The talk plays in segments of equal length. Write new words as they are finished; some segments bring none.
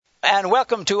And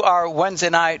welcome to our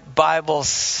Wednesday night Bible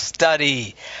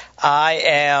study. I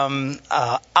am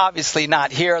obviously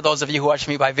not here. Those of you who watch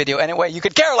me by video anyway, you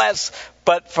could care less.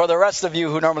 But for the rest of you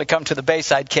who normally come to the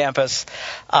Bayside campus,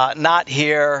 not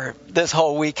here. This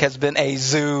whole week has been a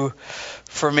zoo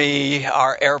for me.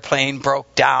 Our airplane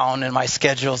broke down and my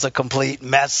schedule's a complete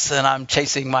mess, and I'm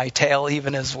chasing my tail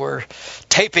even as we're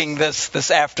taping this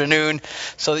afternoon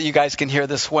so that you guys can hear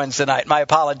this Wednesday night. My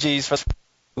apologies for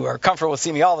who are comfortable with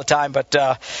seeing me all the time, but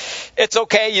it's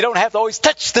okay. You don't have to always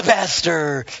touch the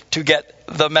pastor to get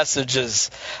the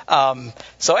messages.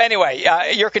 So anyway,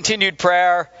 your continued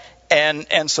prayer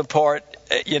and support,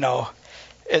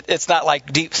 it's not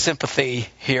like deep sympathy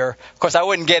here. Of course, I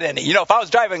wouldn't get any. If I was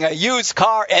driving a used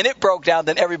car and it broke down,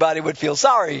 then everybody would feel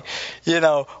sorry.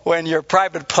 When your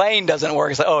private plane doesn't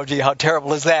work, it's like, oh, gee, how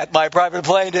terrible is that? My private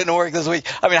plane didn't work this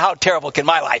week. I mean, how terrible can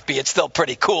my life be? It's still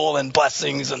pretty cool and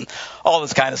blessings and all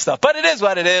this kind of stuff. But it is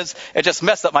what it is. It just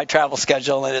messed up my travel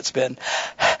schedule, and it's been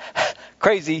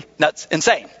crazy, nuts,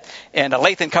 insane. And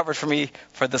Lathan covered for me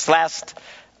for this last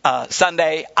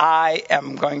Sunday. I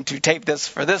am going to tape this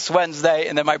for this Wednesday,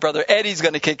 and then my brother Eddie's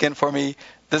going to kick in for me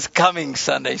this coming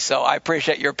Sunday. So I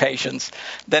appreciate your patience.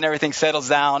 Then everything settles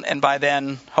down, and by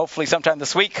then, hopefully sometime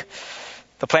this week,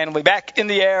 the plane will be back in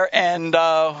the air, and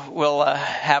we'll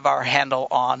have our handle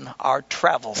on our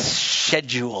travel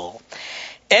schedule.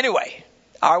 Anyway,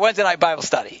 our Wednesday night Bible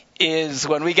study is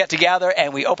when we get together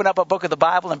and we open up a book of the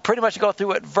Bible and pretty much go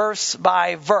through it verse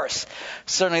by verse.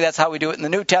 Certainly that's how we do it in the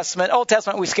New Testament. Old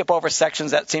Testament, we skip over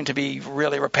sections that seem to be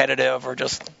really repetitive or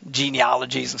just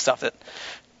genealogies and stuff that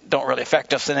don't really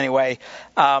affect us in any way.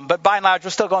 But by and large,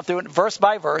 we're still going through it verse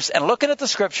by verse and looking at the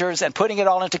scriptures and putting it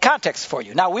all into context for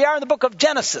you. Now, we are in the book of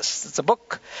Genesis. It's a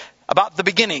book about the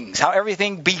beginnings, how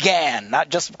everything began, not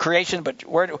just creation, but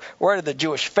where did the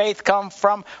Jewish faith come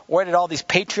from? Where did all these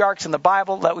patriarchs in the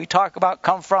Bible that we talk about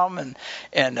come from?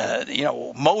 And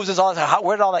Moses,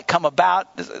 where did all that come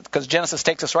about? Because Genesis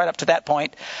takes us right up to that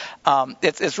point.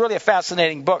 It's really a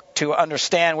fascinating book to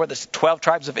understand where the 12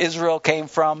 tribes of Israel came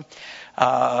from.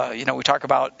 We talk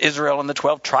about Israel and the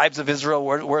 12 tribes of Israel.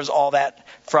 Where's all that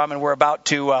from? And we're about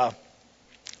to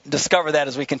discover that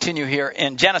as we continue here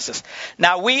in Genesis.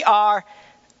 Now, we are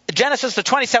Genesis, the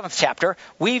 27th chapter.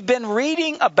 We've been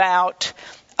reading about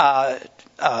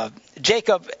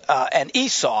Jacob and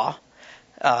Esau,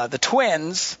 the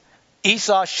twins.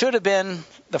 Esau should have been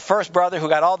the first brother who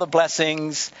got all the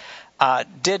blessings,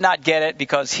 did not get it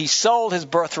because he sold his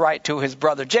birthright to his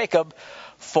brother Jacob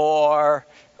for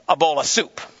a bowl of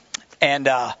soup. And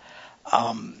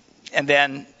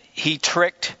then he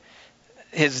tricked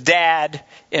his dad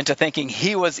into thinking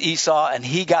he was Esau and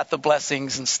he got the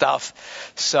blessings and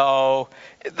stuff. So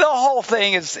the whole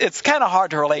thing it's kind of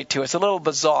hard to relate to. It's a little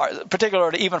bizarre,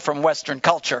 particularly even from Western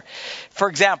culture. For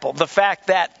example, the fact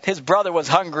that his brother was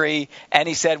hungry and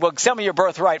he said, well, sell me your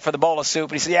birthright for the bowl of soup.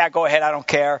 And he said, yeah, go ahead. I don't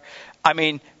care. I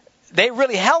mean, they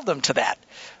really held him to that.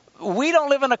 We don't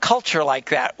live in a culture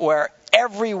like that where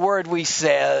every word we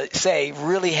say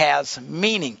really has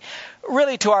meaning.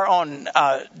 Really to our own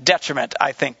detriment,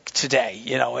 I think, today.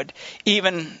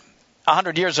 Even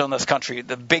 100 years ago in this country,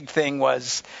 the big thing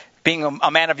was being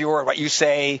a man of your word. What you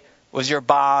say was your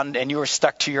bond, and you were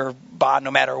stuck to your bond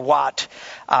no matter what.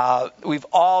 We've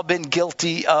all been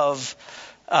guilty of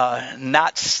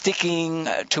not sticking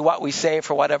to what we say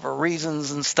for whatever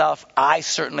reasons and stuff. I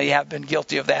certainly have been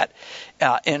guilty of that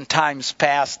in times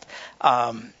past.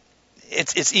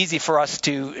 It's easy for us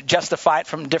to justify it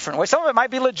from different ways. Some of it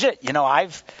might be legit.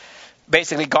 I've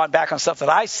basically gone back on stuff that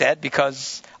I said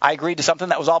because I agreed to something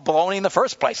that was all baloney in the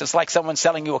first place. It's like someone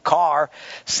selling you a car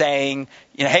saying,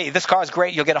 hey, this car is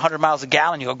great. You'll get 100 miles a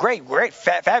gallon. You go, great,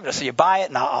 fabulous. So you buy it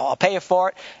and I'll pay you for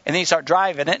it. And then you start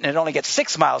driving it and it only gets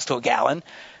 6 miles to a gallon.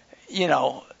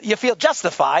 You feel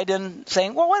justified in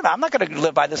saying, well, wait a minute, I'm not going to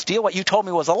live by this deal. What you told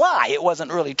me was a lie. It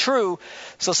wasn't really true.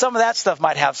 So some of that stuff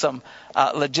might have some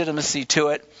legitimacy to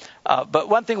it. But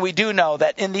one thing we do know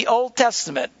that in the Old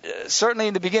Testament, certainly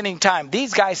in the beginning time,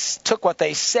 these guys took what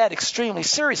they said extremely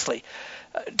seriously.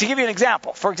 To give you an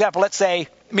example, for example, let's say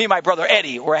me and my brother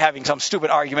Eddie were having some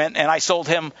stupid argument, and I sold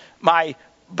him my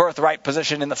birthright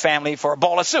position in the family for a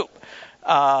bowl of soup.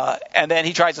 And then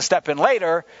he tries to step in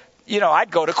later.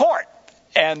 I'd go to court,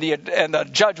 and the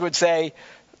judge would say,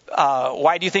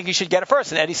 why do you think you should get it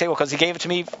first? And Eddie say, well, because he gave it to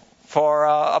me for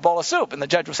a bowl of soup. And the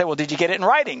judge would say, well, did you get it in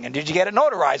writing? And did you get it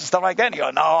notarized and stuff like that? And you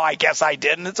go, no, I guess I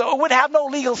didn't. And so it would have no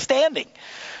legal standing.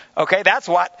 Okay, that's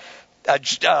what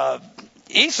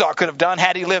Esau could have done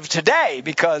had he lived today,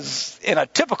 because in a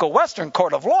typical Western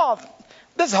court of law,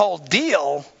 this whole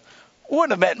deal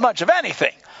wouldn't have meant much of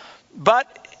anything. But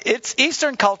it's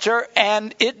Eastern culture,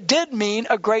 and it did mean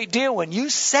a great deal. When you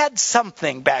said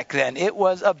something back then, it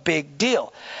was a big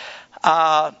deal.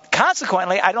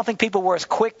 Consequently, I don't think people were as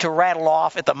quick to rattle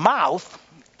off at the mouth,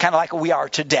 kind of like we are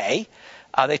today.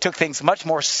 They took things much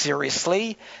more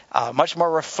seriously, much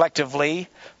more reflectively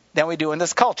than we do in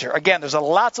this culture. Again, there's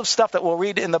lots of stuff that we'll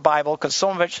read in the Bible because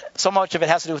so much of it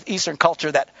has to do with Eastern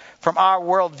culture that from our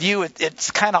worldview,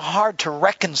 it's kind of hard to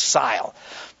reconcile.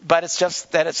 But it's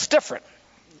just that it's different,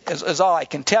 is all I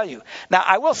can tell you. Now,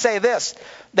 I will say this,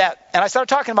 and I started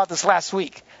talking about this last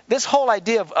week, this whole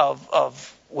idea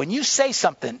of when you say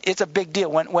something, it's a big deal.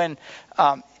 When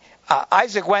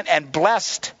Isaac went and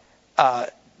blessed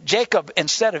Jacob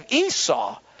instead of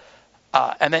Esau,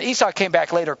 and then Esau came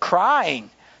back later crying,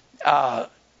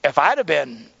 if I'd have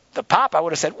been the pop, I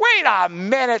would have said, wait a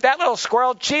minute, that little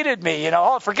squirrel cheated me.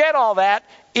 Forget all that.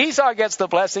 Esau gets the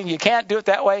blessing. You can't do it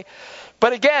that way.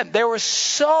 But again, they were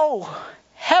so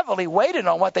heavily weighted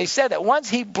on what they said that once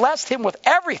he blessed him with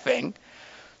everything,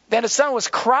 then his son was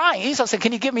crying. Esau said,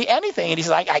 can you give me anything? And he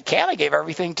said, I can't. I gave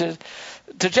everything to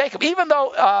Jacob. Even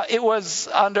though it was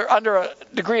under a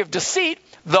degree of deceit,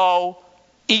 though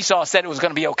Esau said it was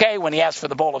going to be okay when he asked for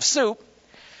the bowl of soup,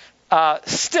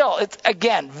 still, it's,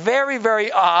 again, very,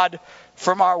 very odd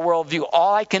from our worldview.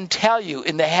 All I can tell you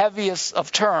in the heaviest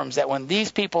of terms that when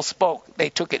these people spoke,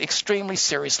 they took it extremely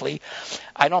seriously.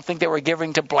 I don't think they were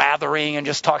giving to blathering and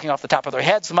just talking off the top of their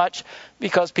heads much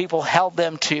because people held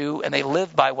them to and they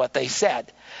lived by what they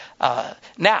said.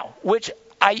 Now, which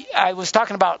I was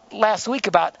talking about last week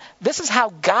about this is how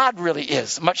God really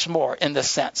is, much more in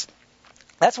this sense.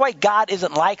 That's why God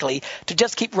isn't likely to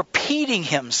just keep repeating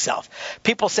himself.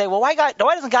 People say, well, why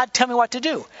doesn't God tell me what to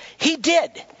do? He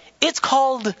did. It's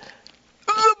called the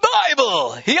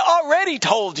Bible. He already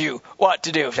told you what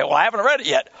to do. You say, well, I haven't read it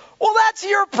yet. Well, that's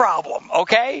your problem,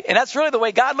 okay? And that's really the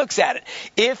way God looks at it.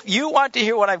 If you want to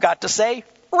hear what I've got to say,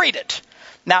 read it.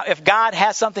 Now, if God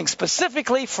has something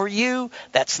specifically for you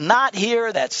that's not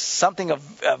here, that's something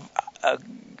of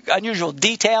unusual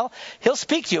detail, he'll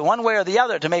speak to you one way or the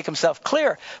other to make himself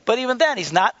clear. But even then,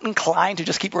 he's not inclined to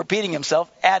just keep repeating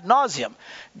himself ad nauseum.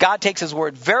 God takes his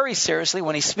word very seriously.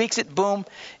 When he speaks it, boom,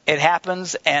 it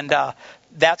happens. And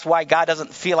that's why God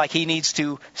doesn't feel like he needs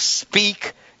to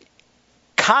speak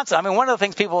constantly. I mean, one of the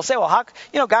things people will say, well,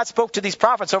 God spoke to these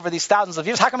prophets over these thousands of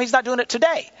years. How come he's not doing it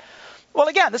today? Well,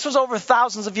 again, this was over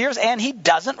thousands of years, and he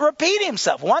doesn't repeat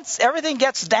himself. Once everything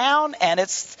gets down and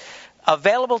it's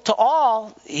available to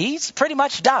all, he's pretty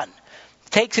much done.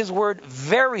 Takes his word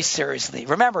very seriously.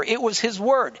 Remember, it was his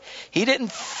word. He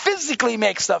didn't physically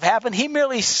make stuff happen. He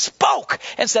merely spoke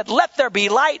and said, let there be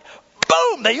light.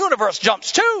 Boom, the universe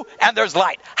jumps too, and there's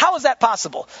light. How is that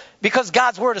possible? Because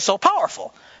God's word is so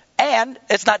powerful. And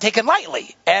it's not taken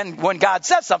lightly. And when God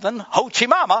says something, ho chi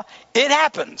mama, it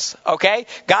happens. Okay?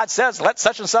 God says, let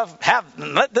such and such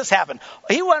happen, let this happen.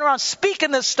 He went around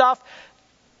speaking this stuff.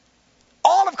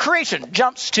 All of creation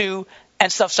jumps to,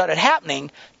 and stuff started happening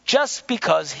just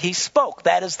because he spoke.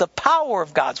 That is the power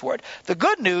of God's word. The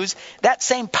good news, that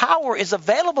same power is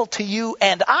available to you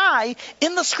and I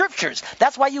in the scriptures.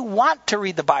 That's why you want to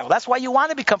read the Bible. That's why you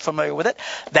want to become familiar with it.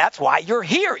 That's why you're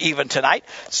here even tonight,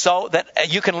 so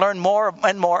that you can learn more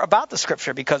and more about the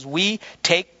scripture, because we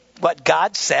take what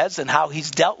God says and how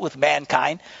he's dealt with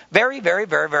mankind very, very,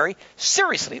 very, very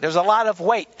seriously. There's a lot of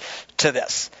weight to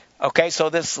this. Okay, so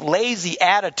this lazy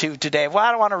attitude today, well, I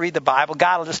don't want to read the Bible.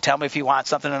 God will just tell me if he wants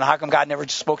something, and how come God never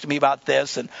spoke to me about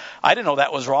this, and I didn't know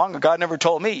that was wrong, or God never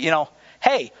told me.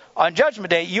 Hey, on Judgment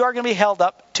Day, you are going to be held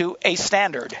up to a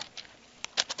standard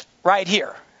right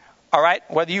here, all right,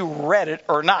 whether you read it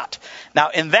or not. Now,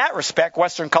 in that respect,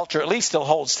 Western culture at least still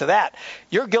holds to that.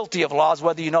 You're guilty of laws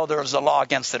whether you know there is a law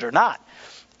against it or not.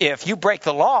 If you break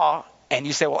the law and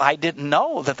you say, well, I didn't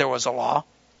know that there was a law,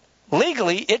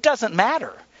 legally, it doesn't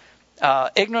matter.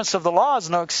 Ignorance of the law is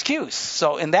no excuse.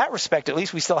 So in that respect, at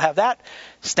least we still have that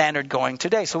standard going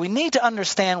today. So we need to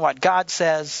understand what God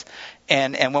says,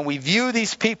 and when we view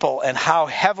these people and how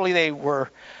heavily they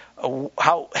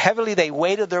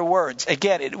weighted their words,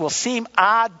 again, it will seem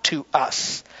odd to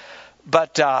us.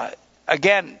 But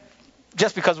again,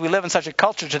 just because we live in such a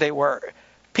culture today where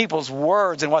people's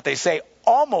words and what they say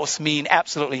almost mean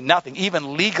absolutely nothing,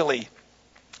 even legally,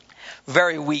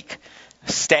 very weak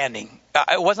standing.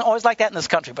 It wasn't always like that in this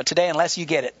country, but today, unless you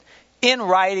get it in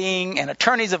writing and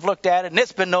attorneys have looked at it and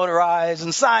it's been notarized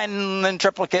and signed in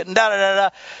triplicate and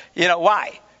da-da-da-da,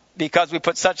 why? Because we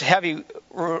put such heavy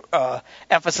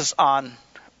emphasis on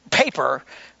paper,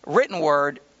 written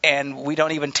word, and we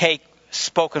don't even take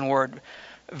spoken word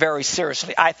very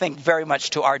seriously. I think very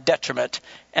much to our detriment.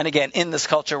 And again, in this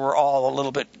culture, we're all a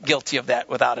little bit guilty of that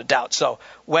without a doubt. So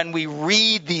when we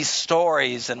read these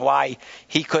stories and why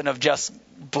he couldn't have just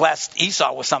blessed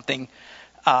Esau with something,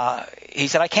 he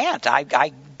said, I can't.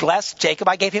 I blessed Jacob.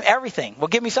 I gave him everything. Well,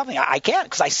 give me something. I can't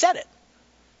because I said it.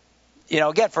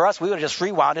 Again, for us, we would have just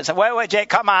rewound it and said, wait, Jake,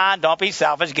 come on, don't be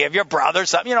selfish. Give your brother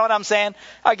something. You know what I'm saying?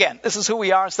 Again, this is who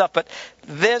we are and stuff, but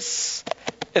this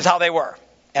is how they were.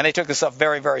 And they took this stuff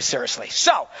very, very seriously.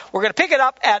 So we're going to pick it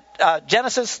up at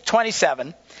Genesis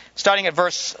 27, starting at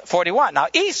verse 41. Now,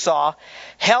 Esau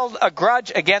held a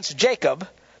grudge against Jacob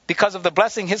because of the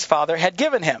blessing his father had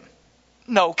given him.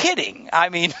 No kidding. I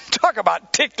mean, talk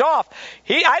about ticked off.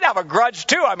 I'd have a grudge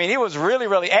too. I mean, he was really,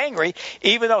 really angry,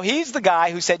 even though he's the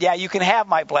guy who said, yeah, you can have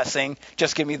my blessing.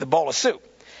 Just give me the bowl of soup.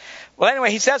 Well,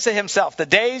 anyway, he says to himself, the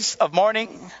days of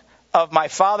mourning of my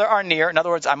father are near. In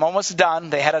other words, I'm almost done.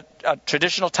 They had a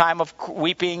traditional time of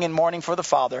weeping and mourning for the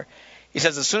father. He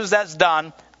says, as soon as that's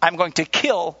done, I'm going to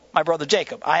kill my brother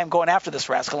Jacob. I am going after this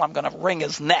rascal. I'm going to wring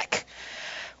his neck.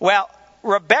 Well,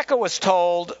 Rebekah was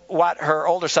told what her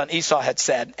older son Esau had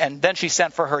said, and then she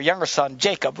sent for her younger son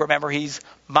Jacob. Remember, he's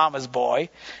mama's boy,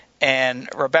 and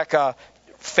Rebekah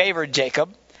favored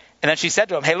Jacob. And then she said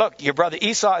to him, hey, look, your brother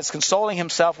Esau is consoling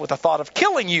himself with the thought of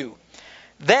killing you.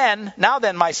 Now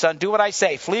then, my son, do what I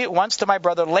say. Flee at once to my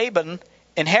brother Laban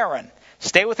in Haran.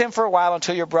 Stay with him for a while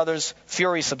until your brother's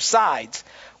fury subsides.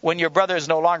 When your brother is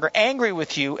no longer angry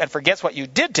with you and forgets what you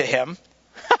did to him,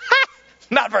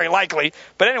 not very likely,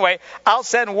 but anyway, I'll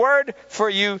send word for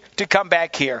you to come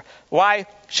back here. Why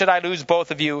should I lose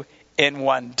both of you in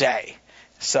one day?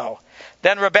 So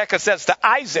then Rebekah says to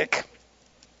Isaac,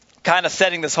 kind of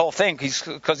setting this whole thing,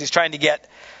 because he's trying to get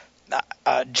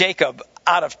Jacob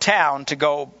out of town to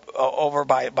go over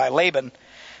by Laban.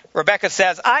 Rebekah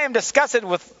says, I am disgusted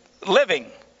with living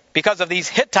because of these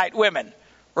Hittite women.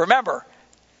 Remember,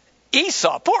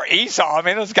 Esau, poor Esau, I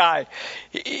mean, this guy,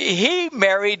 he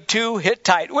married 2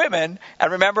 Hittite women,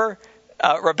 and remember,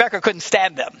 Rebekah couldn't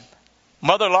stand them.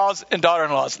 Mother-in-laws and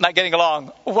daughter-in-laws not getting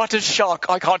along. What a shock.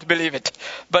 I can't believe it.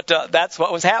 But that's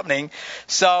what was happening.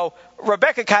 So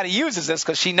Rebekah kind of uses this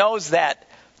because she knows that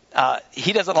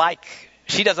she doesn't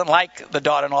like the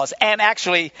daughter-in-laws, and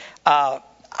actually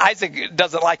Isaac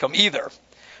doesn't like them either.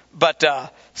 But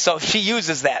so she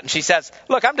uses that, and she says,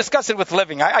 look, I'm disgusted with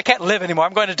living. I can't live anymore.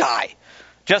 I'm going to die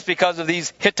just because of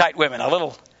these Hittite women. A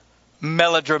little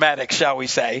melodramatic, shall we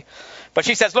say. But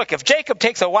she says, look, if Jacob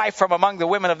takes a wife from among the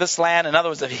women of this land, in other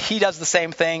words, if he does the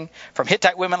same thing from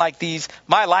Hittite women like these,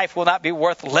 my life will not be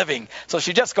worth living. So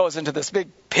she just goes into this big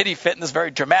pity fit and this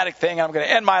very dramatic thing. I'm going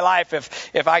to end my life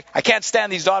if I can't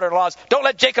stand these daughter-in-laws. Don't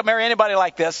let Jacob marry anybody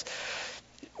like this.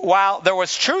 While there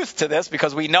was truth to this,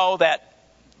 because we know that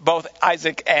both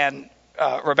Isaac and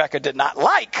Rebekah did not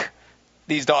like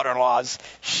these daughter-in-laws,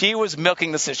 she was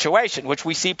milking the situation, which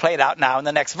we see played out now in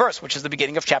the next verse, which is the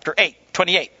beginning of chapter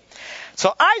 28.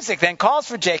 So Isaac then calls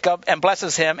for Jacob and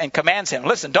blesses him and commands him,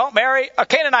 listen, don't marry a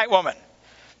Canaanite woman.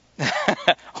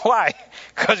 Why?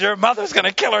 Because your mother's going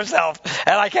to kill herself,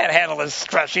 and I can't handle this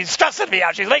stress. She's stressing me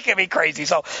out. She's making me crazy.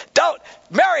 So don't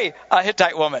marry a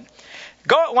Hittite woman.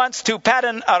 Go at once to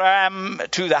Paddan Aram,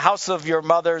 to the house of your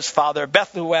mother's father,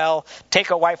 Bethuel.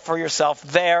 Take a wife for yourself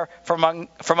there from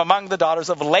among the daughters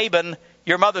of Laban,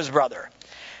 your mother's brother.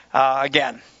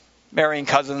 Again, marrying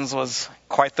cousins was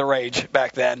quite the rage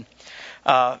back then.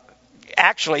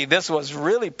 Actually, this was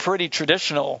really pretty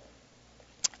traditional,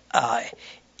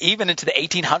 even into the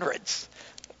 1800s.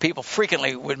 People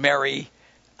frequently would marry,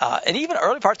 and even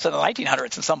early parts of the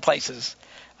 1900s in some places.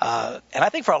 And I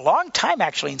think for a long time,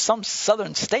 actually, in some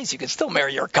southern states, you could still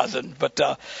marry your cousin. But,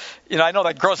 I know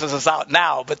that grosses us out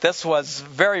now, but this was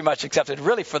very much accepted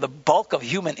really for the bulk of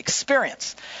human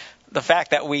experience. The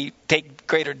fact that we take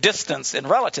greater distance in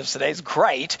relatives today is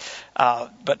great.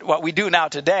 But what we do now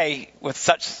today with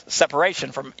such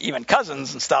separation from even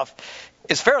cousins and stuff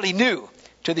is fairly new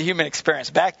to the human experience.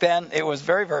 Back then, it was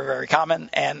very, very, very common.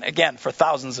 And again, for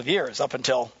thousands of years, up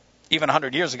until even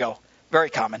 100 years ago, very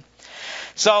common.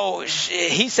 So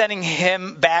he's sending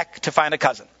him back to find a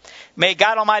cousin. May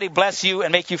God Almighty bless you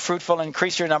and make you fruitful and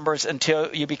increase your numbers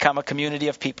until you become a community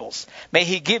of peoples. May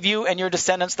he give you and your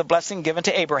descendants the blessing given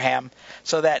to Abraham,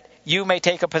 so that you may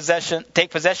take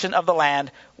possession of the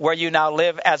land where you now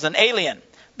live as an alien,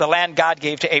 the land God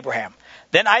gave to Abraham.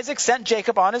 Then Isaac sent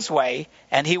Jacob on his way,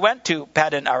 and he went to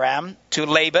Paddan Aram, to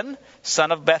Laban,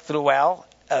 son of Bethuel,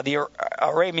 the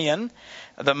Aramean,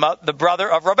 the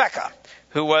brother of Rebekah,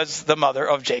 who was the mother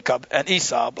of Jacob and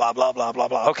Esau, blah, blah, blah, blah,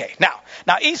 blah. Okay,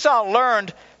 now Esau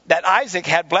learned that Isaac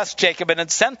had blessed Jacob and had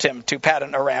sent him to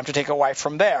Paddan Aram to take a wife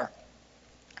from there.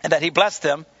 and that he blessed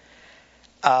them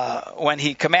when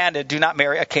he commanded, do not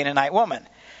marry a Canaanite woman,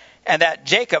 and that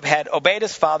Jacob had obeyed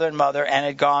his father and mother and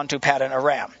had gone to Paddan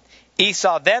Aram.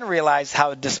 Esau then realized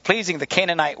how displeasing the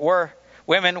Canaanite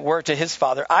women were to his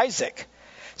father Isaac.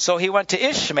 So he went to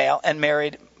Ishmael and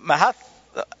married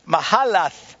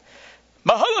Mahalath,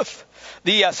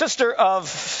 the sister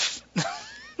of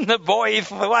the boy,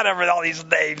 whatever all these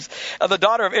names, of the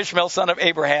daughter of Ishmael, son of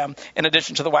Abraham, in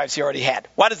addition to the wives he already had.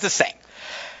 What is this saying?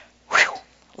 Whew,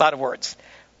 a lot of words.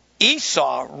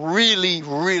 Esau really,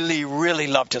 really, really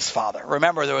loved his father.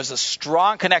 Remember, there was a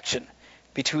strong connection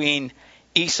between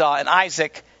Esau and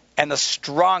Isaac, and the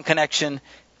strong connection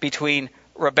between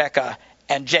Rebekah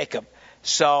and Jacob.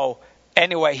 So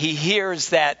anyway, he hears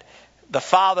that the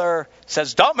father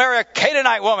says, don't marry a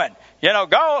Canaanite woman.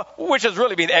 Go, which is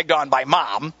really being egged on by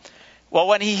mom. Well,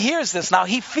 when he hears this now,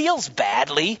 he feels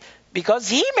badly because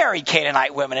he married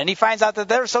Canaanite women, and he finds out that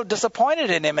they're so disappointed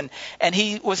in him, and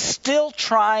he was still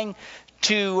trying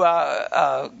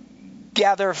to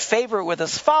gather favor with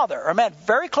his father. Or man,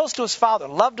 very close to his father,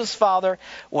 loved his father.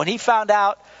 When he found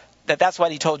out that that's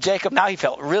what he told Jacob, now he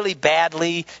felt really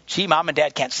badly. Gee, mom and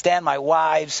dad can't stand my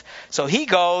wives. So he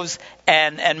goes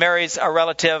and marries a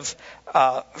relative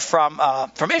from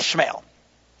Ishmael.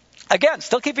 Again,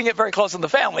 still keeping it very close in the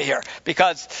family here,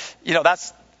 because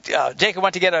that's Jacob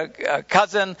went to get a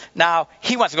cousin. Now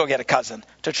he wants to go get a cousin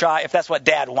to try if that's what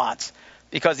dad wants,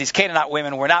 because these Canaanite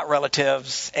women were not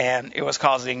relatives and it was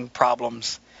causing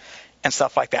problems and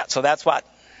stuff like that. So that's what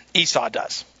Esau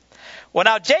does. Well,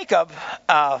 now Jacob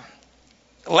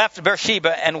left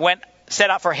Beersheba and set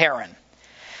out for Haran.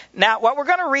 Now, what we're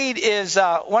going to read is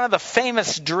one of the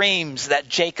famous dreams that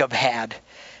Jacob had.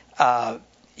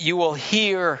 You will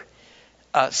hear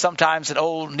sometimes in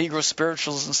old Negro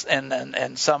spirituals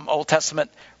and some Old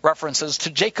Testament references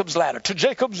to Jacob's ladder. To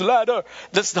Jacob's ladder.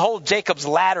 The whole Jacob's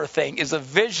ladder thing is a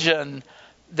vision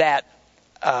that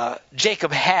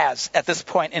Jacob has at this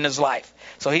point in his life.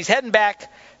 So he's heading back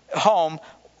home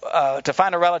to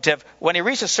find a relative. When he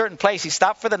reached a certain place, he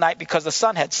stopped for the night because the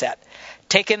sun had set.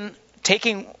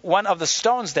 Taking one of the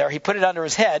stones there, he put it under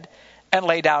his head and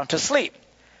lay down to sleep.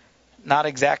 Not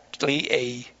exactly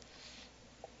a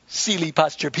Sealy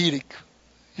Posturepedic,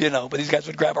 but these guys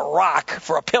would grab a rock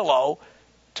for a pillow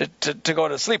to go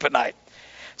to sleep at night.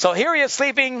 So here he is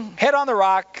sleeping, head on the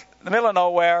rock, in the middle of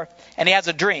nowhere, and he has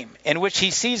a dream in which he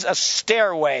sees a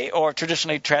stairway, or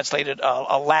traditionally translated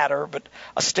a ladder, but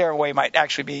a stairway might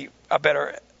actually be a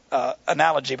better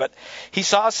analogy. But he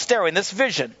saw a stairway in this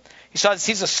vision. He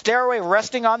sees a stairway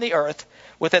resting on the earth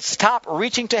with its top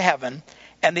reaching to heaven,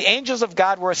 and the angels of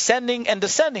God were ascending and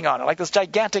descending on it, like this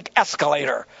gigantic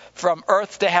escalator from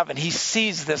earth to heaven. He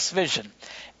sees this vision,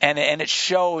 and it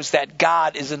shows that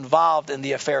God is involved in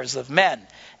the affairs of men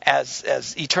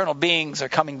as eternal beings are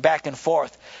coming back and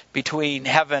forth between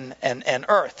heaven and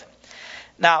earth.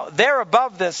 Now, there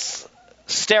above this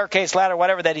staircase, ladder,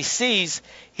 whatever that he sees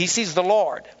the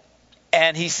Lord.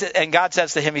 And God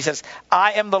says to him, he says,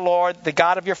 I am the Lord, the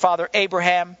God of your father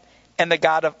Abraham and the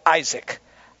God of Isaac.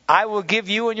 I will give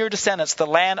you and your descendants the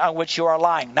land on which you are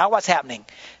lying. Now what's happening?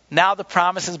 Now the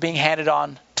promise is being handed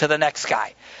on to the next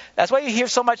guy. That's why you hear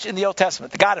so much in the Old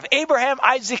Testament. The God of Abraham,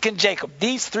 Isaac, and Jacob.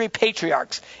 These three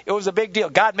patriarchs. It was a big deal.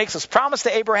 God makes his promise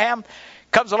to Abraham,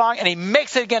 comes along, and he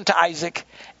makes it again to Isaac.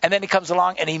 And then he comes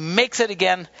along and he makes it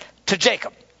again to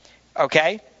Jacob.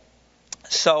 Okay?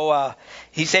 So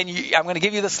he's saying, I'm going to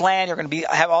give you this land. You're going to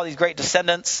have all these great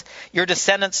descendants. Your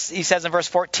descendants, he says in verse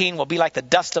 14, will be like the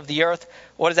dust of the earth.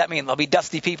 What does that mean? They'll be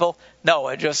dusty people? No,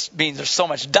 it just means there's so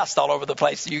much dust all over the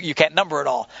place. You can't number it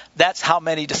all. That's how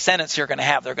many descendants you're going to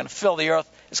have. They're going to fill the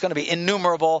earth. It's going to be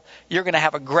innumerable. You're going to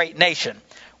have a great nation,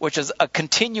 which is a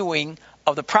continuing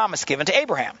of the promise given to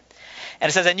Abraham. And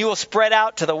it says, and you will spread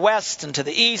out to the west and to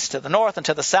the east, to the north and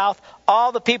to the south.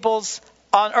 All the peoples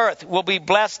on earth will be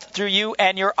blessed through you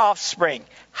and your offspring.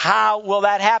 How will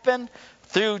that happen?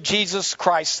 Through Jesus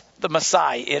Christ, the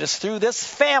Messiah. It is through this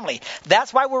family.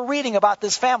 That's why we're reading about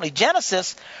this family.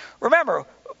 Genesis, remember,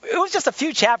 it was just a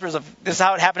few chapters of this is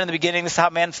how it happened in the beginning. This is how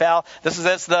men fell. This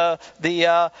is the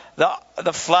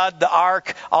flood, the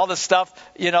ark, all this stuff.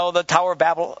 The Tower of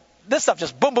Babel. This stuff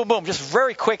just boom, boom, boom, just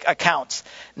very quick accounts.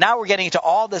 Now we're getting into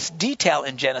all this detail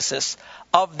in Genesis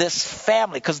of this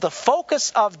family, because the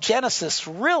focus of Genesis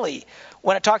really,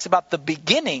 when it talks about the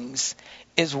beginnings,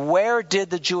 is where did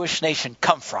the Jewish nation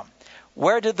come from?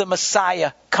 Where did the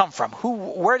Messiah come from?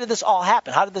 Where did this all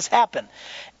happen? How did this happen?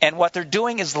 And what they're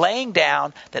doing is laying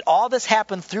down that all this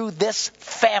happened through this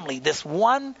family, this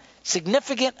one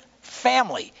significant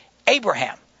family,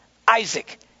 Abraham,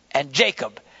 Isaac, and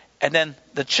Jacob. and then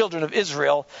the children of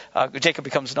Israel, Jacob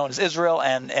becomes known as Israel,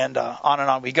 and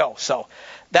on we go. So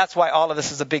that's why all of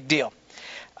this is a big deal.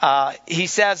 He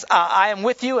says, I am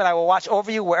with you, and I will watch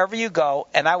over you wherever you go,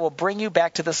 and I will bring you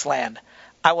back to this land.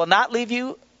 I will not leave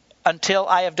you until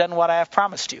I have done what I have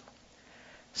promised you.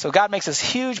 So God makes this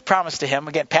huge promise to him,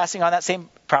 again, passing on that same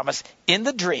promise in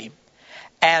the dream.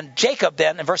 And Jacob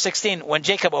then, in verse 16, when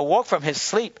Jacob awoke from his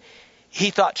sleep,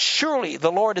 he thought, surely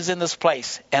the Lord is in this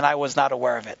place, and I was not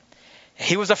aware of it.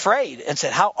 He was afraid and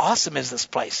said, how awesome is this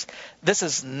place? This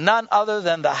is none other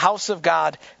than the house of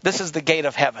God. This is the gate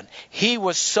of heaven. He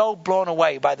was so blown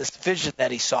away by this vision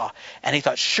that he saw. And he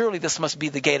thought, surely this must be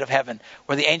the gate of heaven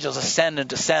where the angels ascend and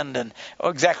descend. And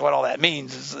exactly what all that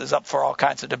means is up for all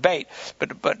kinds of debate.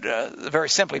 But very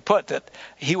simply put, that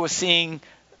he was seeing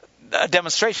a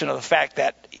demonstration of the fact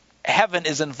that heaven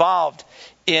is involved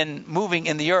in moving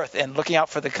in the earth and looking out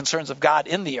for the concerns of God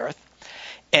in the earth.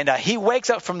 And he wakes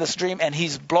up from this dream, and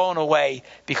he's blown away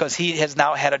because he has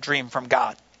now had a dream from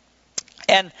God.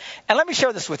 And let me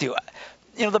share this with you.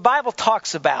 You know, the Bible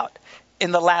talks about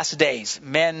in the last days,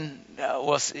 men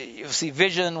will see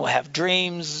vision, will have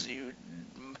dreams,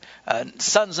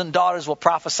 sons and daughters will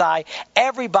prophesy.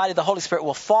 Everybody the Holy Spirit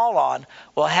will fall on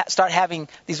will start having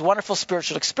these wonderful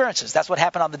spiritual experiences. That's what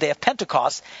happened on the day of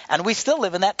Pentecost, and we still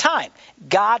live in that time.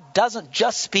 God doesn't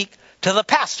just speak to the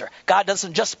pastor. God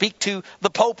doesn't just speak to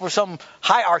the Pope or some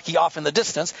hierarchy off in the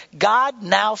distance. God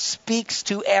now speaks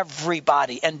to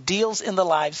everybody and deals in the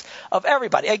lives of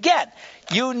everybody. Again,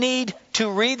 you need to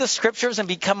read the scriptures and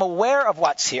become aware of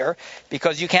what's here,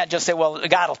 because you can't just say, well,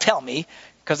 God will tell me.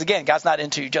 Because again, God's not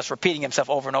into just repeating himself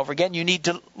over and over again. You need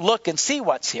to look and see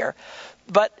what's here.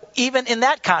 But even in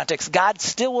that context, God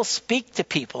still will speak to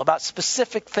people about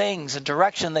specific things and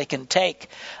direction they can take.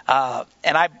 And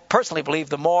I personally believe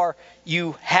the more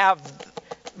you have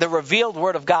the revealed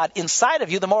word of God inside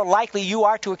of you, the more likely you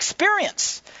are to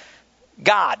experience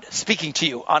God speaking to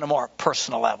you on a more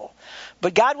personal level.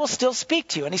 But God will still speak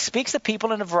to you, and he speaks to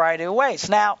people in a variety of ways.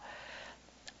 Now,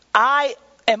 I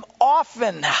am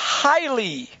often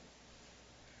highly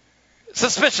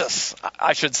suspicious,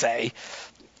 I should say.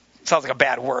 Sounds like a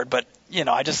bad word, but, you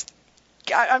know, I'm just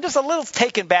a little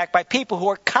taken back by people who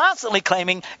are constantly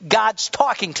claiming God's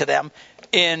talking to them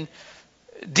in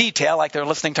detail, like they're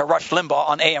listening to Rush Limbaugh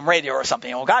on AM radio or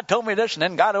something. Well, God told me this,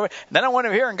 and then I went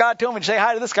over here, and God told me to say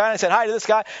hi to this guy, and I said hi to this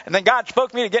guy, and then God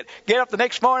spoke me to get up the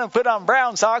next morning and put on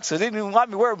brown socks, because he didn't want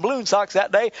me wearing balloon socks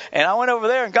that day, and I went over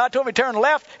there, and God told me to turn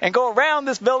left and go around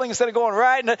this building instead of going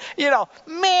right, and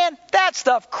man, that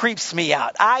stuff creeps me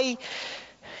out.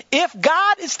 If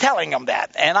God is telling them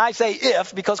that, and I say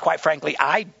if, because quite frankly,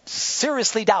 I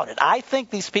seriously doubt it. I think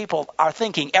these people are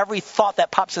thinking every thought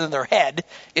that pops into their head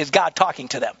is God talking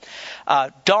to them.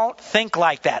 Don't think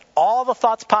like that. All the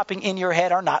thoughts popping in your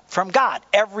head are not from God.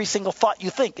 Every single thought you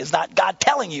think is not God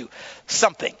telling you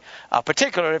something.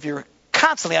 Particularly if you're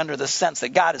constantly under the sense that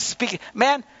God is speaking.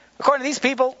 Man, according to these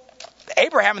people,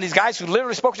 Abraham and these guys who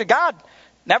literally spoke to God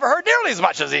never heard nearly as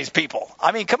much as these people.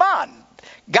 I mean, come on.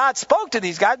 God spoke to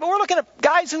these guys, but we're looking at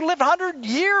guys who lived 100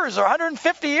 years or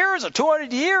 150 years or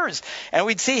 200 years, and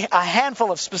we'd see a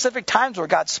handful of specific times where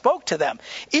God spoke to them.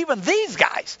 Even these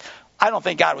guys, I don't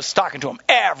think God was talking to them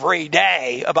every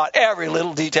day about every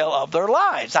little detail of their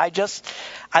lives. I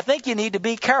think you need to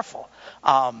be careful.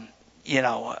 At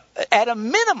a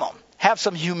minimum, have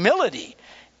some humility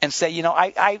and say,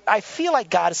 I feel like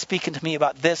God is speaking to me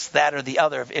about this, that, or the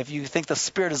other, if you think the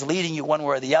Spirit is leading you one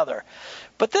way or the other.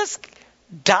 But this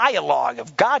dialogue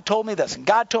of God told me this and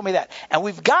God told me that, and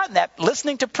we've gotten that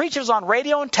listening to preachers on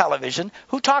radio and television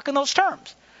who talk in those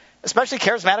terms, especially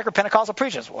charismatic or Pentecostal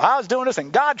preachers. Well, I was doing this,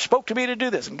 and God spoke to me to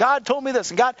do this, and God told me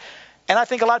this, and I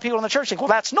think a lot of people in the church think, well,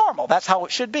 that's normal. That's how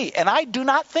it should be. And I do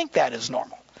not think that is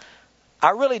normal. I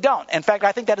really don't. In fact,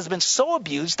 I think that has been so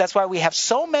abused. That's why we have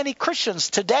so many Christians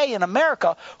today in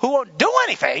America who won't do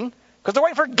anything because they're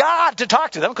waiting for God to talk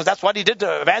to them, because that's what he did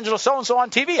to evangelist so-and-so on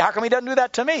TV. How come he doesn't do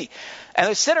that to me? And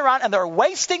they sit around and they're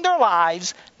wasting their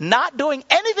lives not doing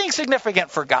anything significant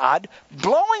for God,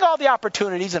 blowing all the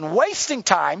opportunities and wasting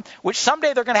time, which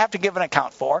someday they're going to have to give an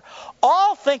account for,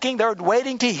 all thinking they're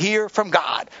waiting to hear from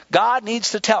God. God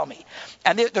needs to tell me.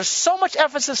 And there's so much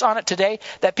emphasis on it today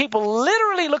that people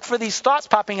literally look for these thoughts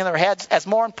popping in their heads as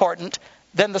more important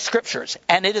than the scriptures.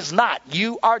 And it is not.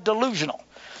 You are delusional.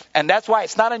 And that's why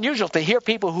it's not unusual to hear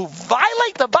people who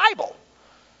violate the Bible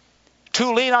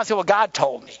to lean on and say, well, God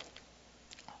told me.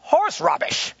 Horse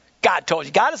rubbish. God told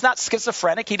you. God is not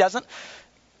schizophrenic. He doesn't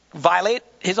violate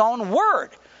his own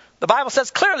word. The Bible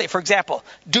says clearly, for example,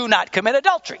 do not commit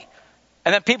adultery.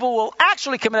 And then people will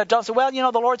actually commit adultery. Well,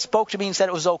 the Lord spoke to me and said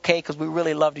it was okay because we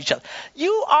really loved each other.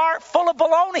 You are full of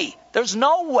baloney. There's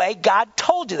no way God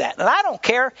told you that. And I don't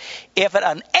care if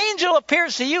an angel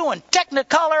appears to you in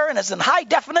Technicolor and it's in high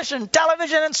definition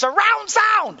television and surround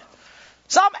sound.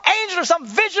 Some angel or some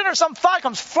vision or some thought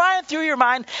comes flying through your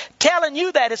mind telling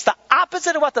you that it's the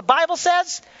opposite of what the Bible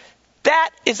says.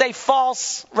 That is a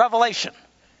false revelation.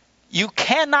 You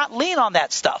cannot lean on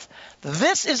that stuff.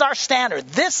 This is our standard.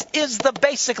 This is the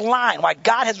basic line why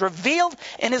God has revealed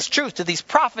in his truth to these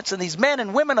prophets and these men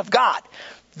and women of God.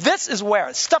 This is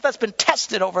where stuff that's been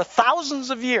tested over thousands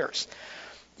of years.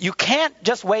 You can't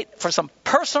just wait for some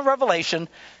personal revelation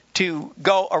to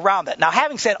go around that. Now,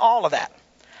 having said all of that,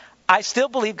 I still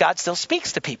believe God still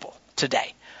speaks to people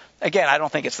today. Again, I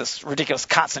don't think it's this ridiculous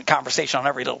constant conversation on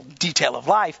every little detail of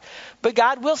life, but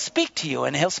God will speak to you,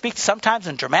 and he'll speak sometimes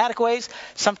in dramatic ways.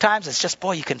 Sometimes it's just,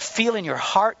 you can feel in your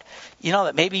heart,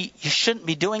 that maybe you shouldn't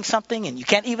be doing something and you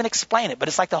can't even explain it, but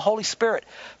it's like the Holy Spirit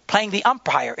playing the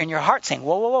umpire in your heart saying,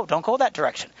 whoa, don't go that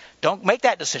direction. Don't make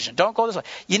that decision. Don't go this way.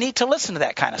 You need to listen to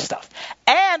that kind of stuff.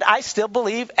 And I still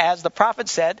believe, as the prophet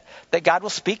said, that God will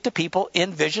speak to people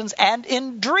in visions and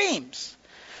in dreams.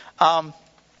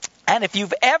 And if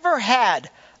you've ever had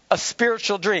a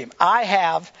spiritual dream, I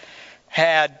have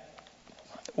had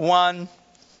 1,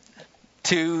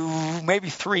 2, maybe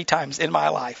 3 times in my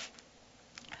life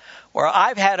where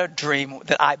I've had a dream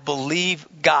that I believe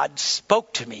God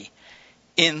spoke to me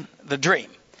in the dream.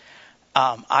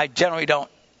 I generally don't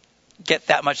get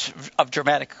that much of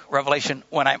dramatic revelation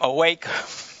when I'm awake.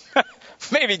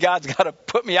 Maybe God's got to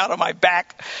put me out on my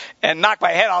back and knock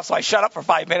my head off so I shut up for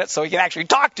 5 minutes so he can actually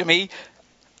talk to me.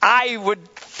 I would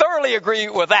thoroughly agree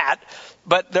with that,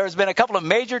 but there's been a couple of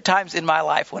major times in my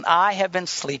life when I have been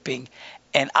sleeping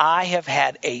and I have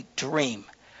had a dream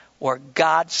where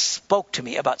God spoke to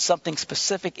me about something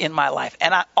specific in my life.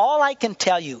 And all I can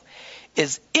tell you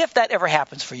is if that ever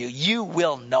happens for you, you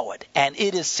will know it. And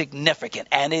it is significant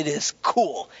and it is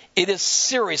cool. It is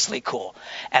seriously cool.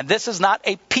 And this is not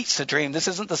a pizza dream. This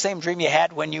isn't the same dream you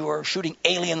had when you were shooting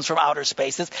aliens from outer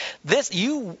space.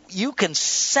 You can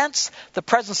sense the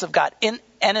presence of God. And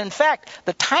in fact,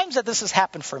 the times that this has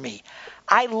happened for me,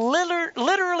 I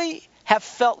literally have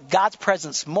felt God's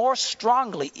presence more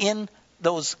strongly in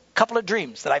those couple of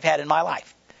dreams that I've had in my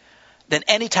life than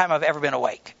any time I've ever been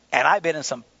awake. And I've been in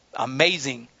some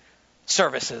amazing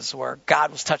services where God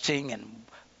was touching and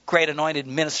great anointed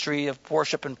ministry of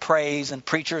worship and praise and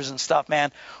preachers and stuff,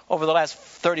 man. Over the last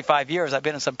 35 years, I've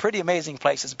been in some pretty amazing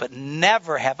places, but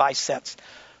never have I sensed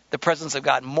the presence of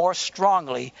God more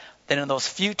strongly than in those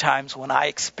few times when I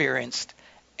experienced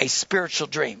a spiritual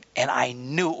dream and I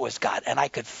knew it was God and I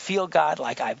could feel God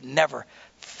like I've never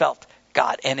felt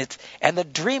God. And the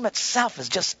dream itself is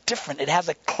just different. It has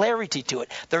a clarity to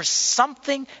it. There's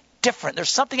something different. There's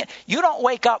something. You don't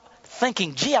wake up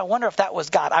thinking, gee, I wonder if that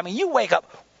was God. I mean, you wake up,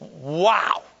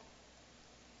 wow,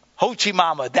 Hoochie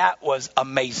Mama, that was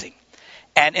amazing.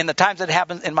 And in the times that it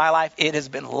happened in my life, it has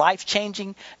been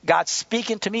life-changing. God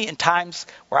speaking to me in times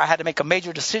where I had to make a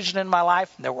major decision in my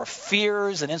life. There were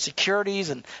fears and insecurities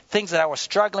and things that I was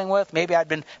struggling with. Maybe I'd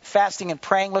been fasting and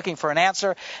praying, looking for an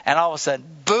answer, and all of a sudden,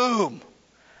 boom,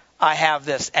 I have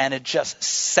this, and it just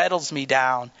settles me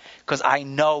down because I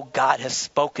know God has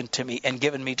spoken to me and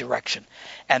given me direction.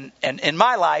 And in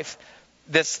my life,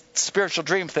 this spiritual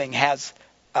dream thing has,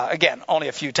 again, only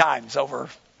a few times over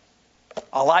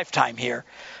a lifetime here,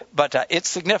 but it's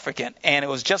significant. And it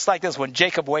was just like this. When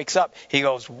Jacob wakes up, he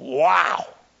goes, wow,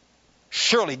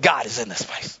 surely God is in this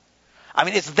place. I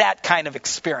mean, it's that kind of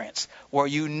experience where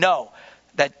you know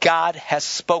that God has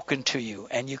spoken to you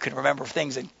and you can remember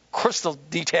things in crystal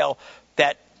detail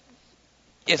that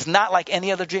is not like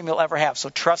any other dream you'll ever have. So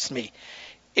trust me,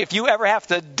 if you ever have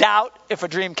to doubt if a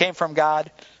dream came from God,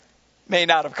 may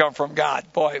not have come from God.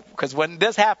 Boy, because when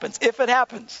this happens, if it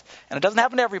happens, and it doesn't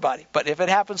happen to everybody, but if it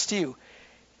happens to you,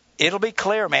 it'll be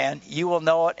clear, man. You will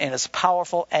know it, and it's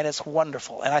powerful, and it's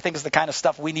wonderful. And I think it's the kind of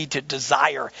stuff we need to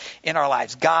desire in our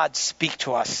lives. God speak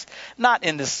to us, not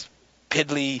in this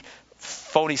piddly,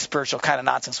 phony spiritual kind of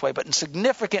nonsense way, but in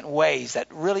significant ways that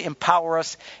really empower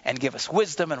us and give us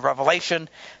wisdom and revelation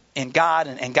in God,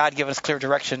 and God give us clear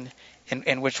direction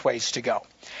in which ways to go.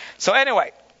 So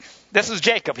anyway, this is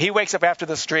Jacob. He wakes up after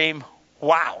this dream.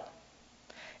 Wow.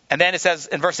 And then it says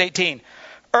in verse 18,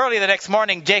 early the next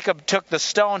morning, Jacob took the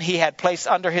stone he had placed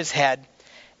under his head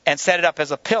and set it up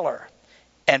as a pillar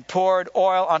and poured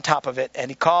oil on top of it. And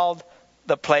he called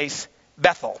the place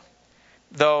Bethel,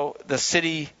 though the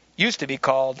city used to be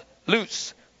called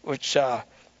Luz, which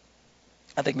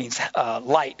I think means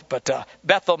light, but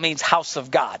Bethel means house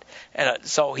of God. And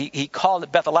so he called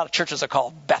it Bethel. A lot of churches are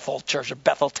called Bethel Church or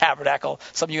Bethel Tabernacle.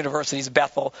 Some universities,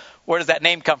 Bethel. Where does that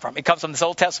name come from? It comes from this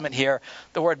Old Testament here,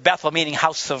 the word Bethel meaning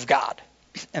house of God.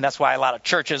 And that's why a lot of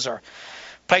churches or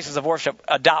places of worship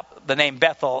adopt the name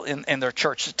Bethel in their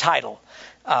church title,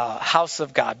 house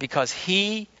of God, because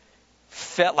he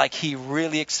felt like he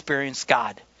really experienced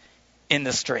God in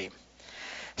the stream.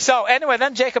 So anyway,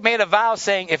 then Jacob made a vow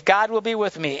saying, if God will be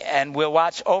with me and will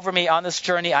watch over me on this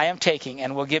journey I am taking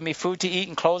and will give me food to eat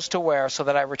and clothes to wear so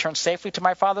that I return safely to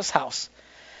my father's house,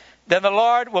 then the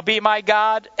Lord will be my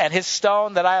God, and his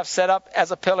stone that I have set up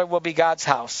as a pillar will be God's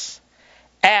house.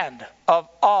 And of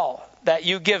all that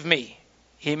you give me,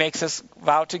 he makes this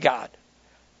vow to God,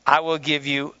 I will give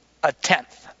you a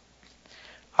tenth.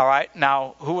 All right,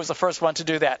 now who was the first one to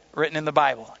do that written in the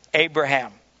Bible?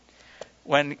 Abraham.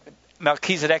 When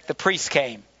Melchizedek, the priest,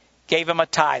 came, gave him a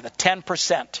tithe,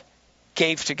 10%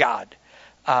 gave to God.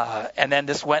 And then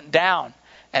this went down.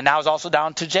 And now it's also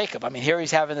down to Jacob. I mean, here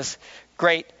he's having this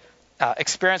great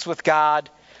experience with God.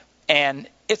 And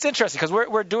it's interesting because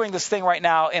we're doing this thing right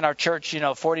now in our church,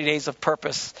 40 days of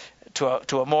purpose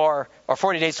to a more, or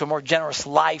 40 days to a more generous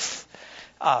life.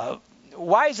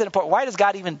 Why is it important? Why does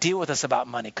God even deal with us about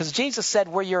money? Because Jesus said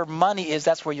where your money is,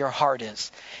 that's where your heart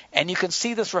is. And you can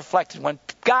see this reflected when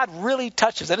God really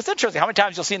touches. And it's interesting how many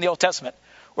times you'll see in the Old Testament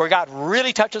where God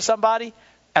really touches somebody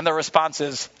and the response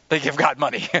is they give God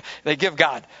money. They give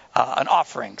God an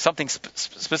offering, something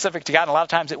specific to God. And a lot of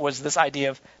times it was this idea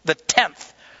of the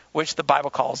tenth, which the Bible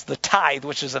calls the tithe,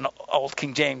 which is an old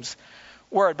King James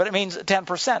word, but it means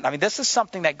 10%. I mean, this is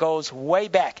something that goes way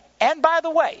back. And by the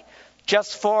way,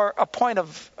 just for a point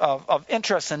of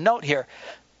interest and note here,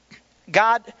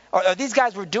 these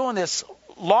guys were doing this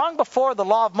long before the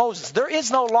law of Moses. There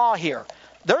is no law here.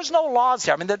 There's no laws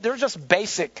here. I mean, they're just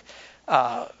basic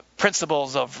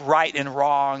principles of right and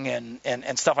wrong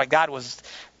and stuff like that. Was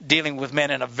dealing with men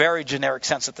in a very generic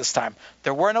sense at this time.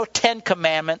 There were no 10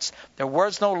 commandments. There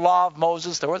was no law of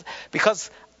Moses.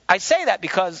 I say that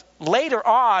because later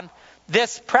on,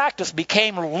 this practice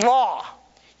became law.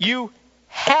 You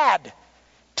had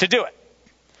to do it.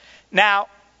 Now,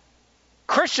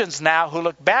 Christians now who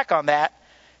look back on that,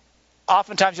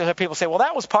 oftentimes you'll hear people say, well,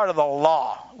 that was part of the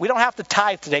law. We don't have to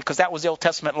tithe today because that was the Old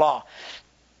Testament law.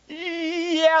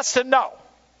 Yes and no.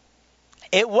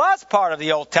 It was part of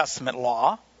the Old Testament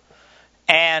law,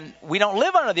 and we don't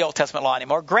live under the Old Testament law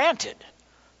anymore, granted.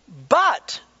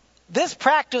 But this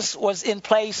practice was in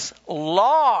place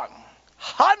long,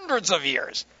 hundreds of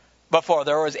years before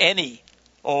there was any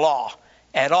law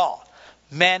at all.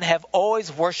 Men have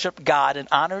always worshiped God and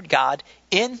honored God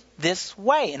in this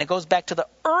way. And it goes back to the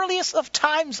earliest of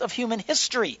times of human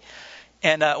history.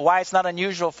 And why it's not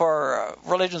unusual for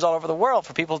religions all over the world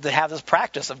for people to have this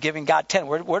practice of giving God 10.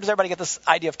 Where does everybody get this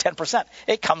idea of 10%?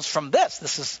 It comes from this.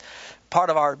 This is part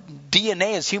of our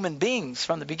DNA as human beings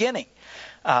from the beginning.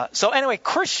 So anyway,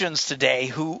 Christians today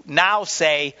who now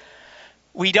say,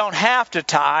 we don't have to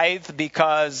tithe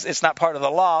because it's not part of the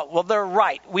law. Well, they're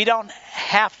right. We don't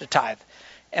have to tithe.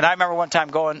 And I remember one time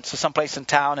going to some place in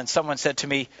town and someone said to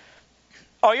me,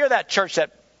 oh, you're that church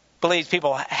that believes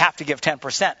people have to give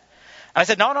 10%. And I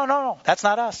said, no, that's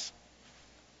not us.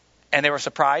 And they were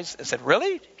surprised and said,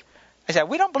 really? I said,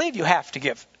 we don't believe you have to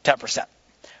give 10%.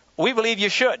 We believe you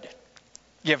should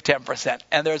give 10%.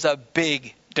 And there's a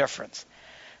big difference.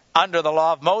 Under the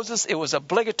law of Moses, it was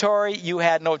obligatory. You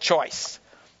had no choice.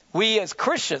 We as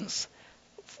Christians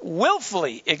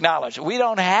willfully acknowledge we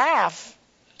don't have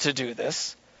to do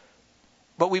this,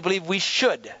 but we believe we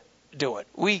should do it.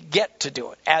 We get to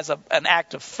do it as an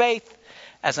act of faith,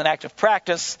 as an act of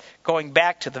practice, going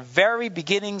back to the very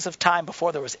beginnings of time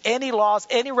before there was any laws,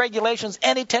 any regulations,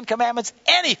 any 10 commandments,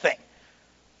 anything.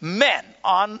 Men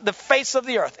on the face of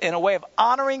the earth, in a way of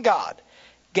honoring God,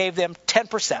 gave them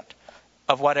 10%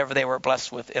 of whatever they were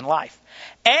blessed with in life.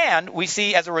 And we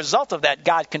see as a result of that,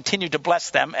 God continued to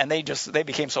bless them, and they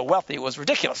became so wealthy, it was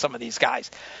ridiculous, some of these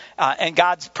guys. And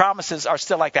God's promises are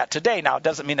still like that today. Now, it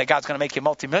doesn't mean that God's going to make you a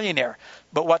multimillionaire,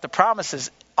 but what the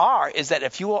promises are is that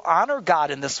if you will honor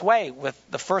God in this way with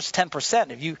the first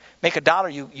 10%, if you make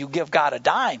 $1, you give God a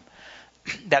dime,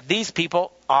 that these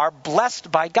people are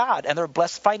blessed by God, and they're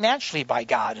blessed financially by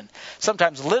God, and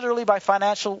sometimes literally by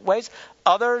financial ways,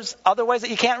 other ways that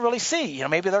you can't really see.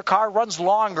 Maybe their car runs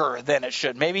longer than it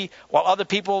should. Maybe while other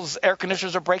people's air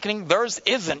conditioners are breaking, theirs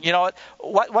isn't.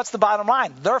 What's the bottom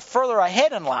line? They're further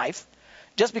ahead in life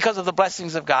just because of the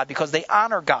blessings of God, because they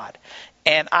honor God.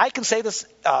 And I can say this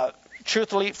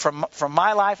truthfully from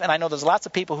my life, and I know there's lots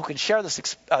of people who can share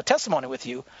this testimony with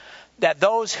you, that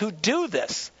those who do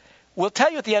this will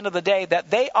tell you at the end of the day that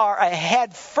they are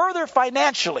ahead further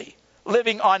financially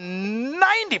living on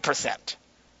 90%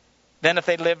 than if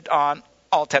they lived on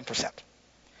all 10%.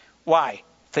 Why?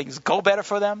 Things go better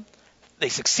for them. They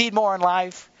succeed more in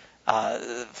life.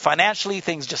 Financially,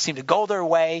 things just seem to go their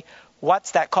way.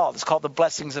 What's that called? It's called the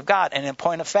blessings of God. And in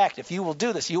point of fact, if you will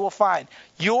do this, you will find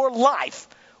your life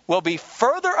will be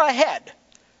further ahead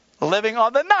living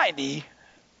on the 90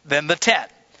 than the 10.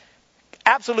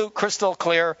 Absolute crystal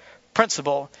clear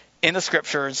principle in the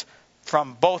scriptures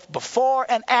from both before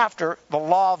and after the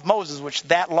law of Moses, which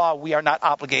that law we are not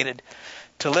obligated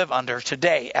to live under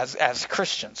today as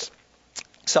Christians.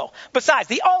 So, besides,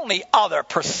 the only other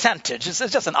percentage, it's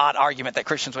just an odd argument that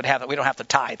Christians would have that we don't have to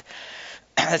tithe.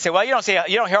 They say, well, you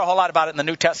don't hear a whole lot about it in the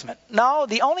New Testament. No,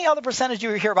 the only other percentage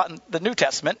you hear about in the New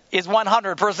Testament is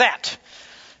 100%.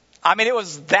 I mean, it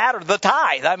was that or the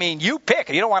tithe. I mean, you pick.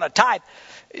 You don't want to tithe.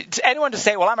 Anyone to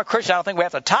say, well, I'm a Christian, I don't think we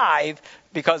have to tithe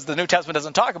because the New Testament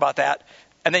doesn't talk about that,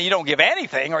 and then you don't give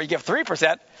anything or you give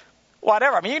 3%,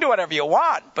 whatever. I mean, you can do whatever you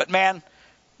want, but man,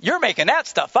 you're making that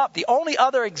stuff up. The only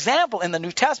other example in the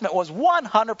New Testament was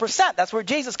 100%. That's where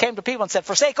Jesus came to people and said,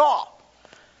 forsake all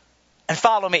and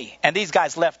follow me. And these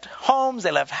guys left homes,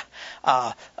 they left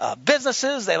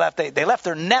businesses, they left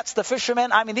their nets, the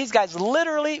fishermen. I mean, these guys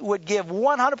literally would give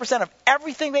 100% of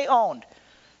everything they owned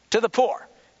to the poor.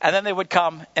 And then they would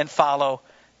come and follow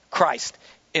Christ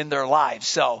in their lives.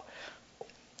 So,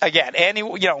 again,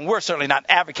 we're certainly not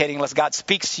advocating unless God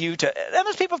speaks to you to. And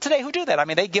there's people today who do that. I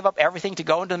mean, they give up everything to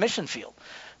go into the mission field.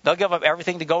 They'll give up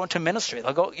everything to go into ministry.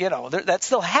 They'll go, that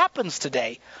still happens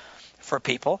today for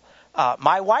people.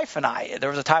 My wife and I,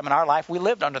 there was a time in our life we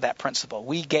lived under that principle.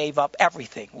 We gave up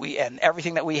everything. And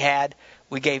everything that we had,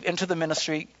 we gave into the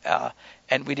ministry,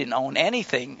 and we didn't own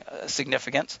anything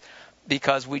significant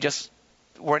because we just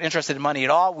weren't interested in money at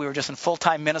all. We were just in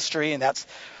full-time ministry, and that's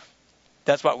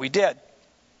what we did.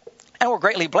 And we're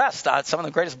greatly blessed. Some of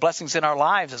the greatest blessings in our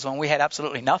lives is when we had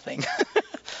absolutely nothing.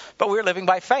 But we were living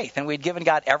by faith, and we'd given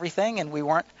God everything, and we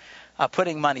weren't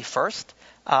putting money first.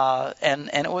 And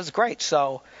it was great.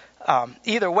 So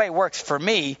either way works for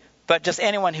me, but just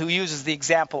anyone who uses the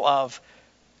example of,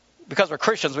 because we're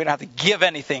Christians, we don't have to give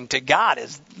anything to God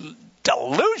is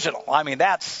delusional. I mean,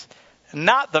 that's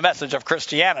not the message of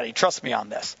Christianity. Trust me on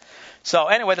this. So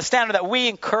anyway, the standard that we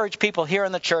encourage people here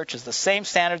in the church is the same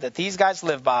standard that these guys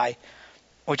live by,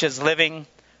 which is living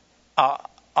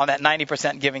on that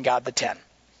 90%, giving God the 10.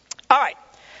 All right.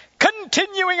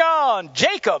 Continuing on,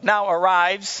 Jacob now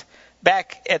arrives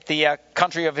back at the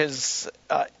country of his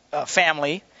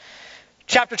family.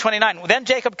 Chapter 29. Then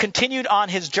Jacob continued on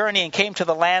his journey and came to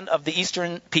the land of the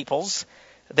eastern peoples.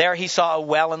 There he saw a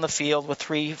well in the field with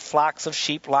 3 flocks of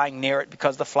sheep lying near it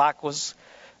because the flocks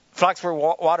were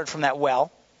watered from that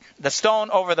well. The stone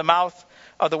over the mouth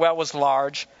of the well was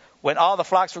large. When all the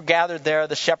flocks were gathered there,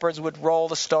 the shepherds would roll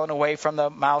the stone away from the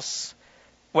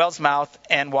well's mouth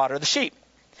and water the sheep.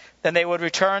 Then they would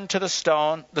return to the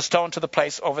stone to the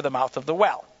place over the mouth of the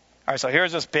well. All right, so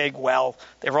here's this big well.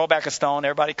 They roll back a stone.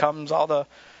 Everybody comes, all the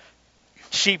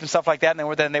sheep and stuff like that,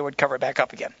 and then they would cover it back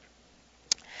up again.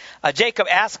 Jacob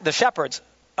asked the shepherds,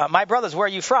 my brothers, where are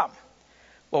you from?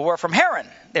 Well, we're from Haran,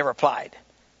 they replied.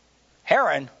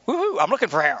 Haran? Woohoo, I'm looking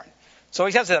for Haran. So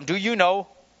he says to them, do you know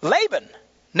Laban,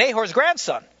 Nahor's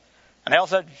grandson? And they all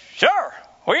said, sure,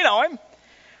 we know him.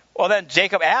 Well, then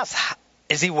Jacob asked,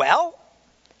 is he well?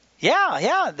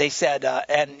 Yeah, they said,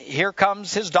 and here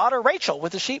comes his daughter Rachel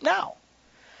with the sheep now.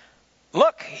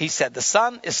 Look, he said, the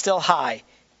sun is still high.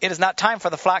 It is not time for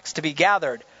the flocks to be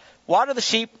gathered. Water the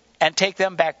sheep and take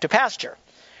them back to pasture.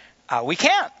 We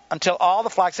can't until all the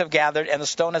flocks have gathered and the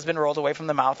stone has been rolled away from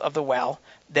the mouth of the well.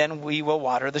 Then we will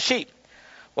water the sheep.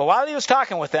 Well, while he was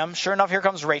talking with them, sure enough, here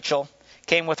comes Rachel,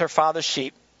 came with her father's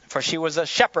sheep, for she was a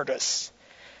shepherdess.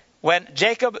 When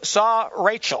Jacob saw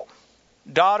Rachel,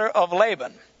 daughter of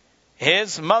Laban,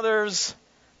 his mother's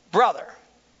brother,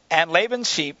 and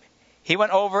Laban's sheep, he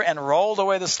went over and rolled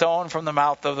away the stone from the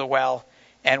mouth of the well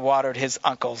and watered his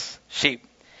uncle's sheep.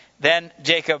 Then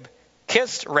Jacob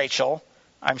kissed Rachel,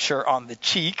 I'm sure on the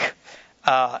cheek,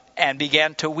 and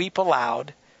began to weep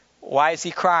aloud. Why is he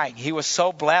crying? He was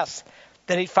so blessed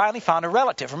that he finally found a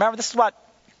relative. Remember, this is what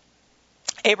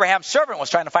Abraham's servant was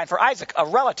trying to find for Isaac, a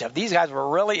relative. These guys were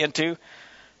really into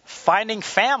finding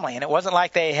family, and it wasn't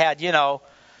like they had,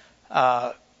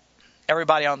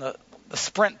 everybody on the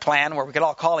sprint plan where we could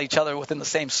all call each other within the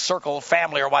same circle of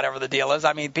family or whatever the deal is.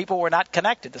 I mean, people were not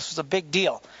connected. This was a big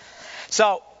deal.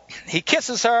 So he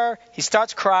kisses her. He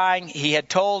starts crying. He had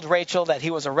told Rachel that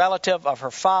he was a relative of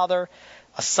her father,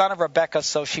 a son of Rebekah,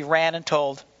 so she ran and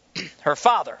told her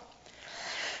father.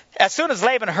 As soon as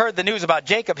Laban heard the news about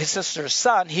Jacob, his sister's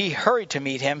son, he hurried to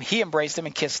meet him. He embraced him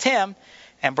and kissed him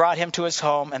and brought him to his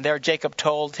home. And there Jacob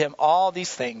told him all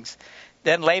these things.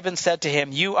 Then Laban said to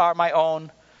him, "You are my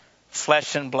own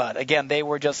flesh and blood." Again, they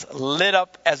were just lit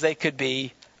up as they could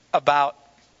be about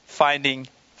finding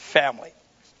family.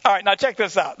 All right, now check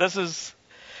this out. This is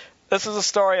a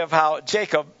story of how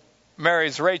Jacob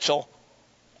marries Rachel.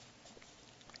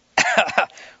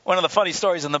 One of the funny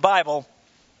stories in the Bible.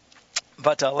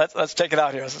 But let's check it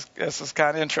out here. This is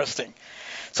kind of interesting.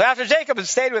 So after Jacob had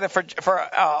stayed with him for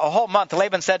a whole month,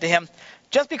 Laban said to him,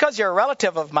 "Just because you're a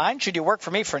relative of mine, should you work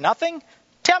for me for nothing?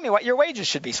 Tell me what your wages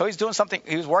should be." So he's doing something.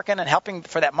 He was working and helping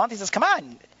for that month. He says, "Come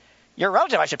on, you're a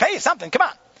relative. I should pay you something. Come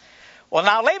on." Well,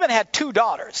 now Laban had 2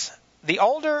 daughters. The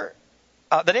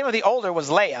name of the older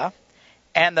was Leah,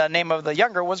 and the name of the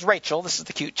younger was Rachel. This is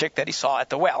the cute chick that he saw at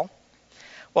the well.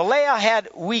 Well, Leah had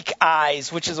weak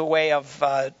eyes, which is a way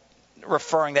of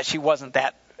referring that she wasn't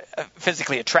that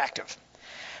physically attractive.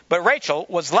 But Rachel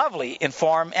was lovely in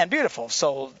form and beautiful.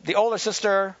 So the older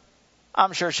sister,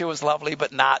 I'm sure she was lovely,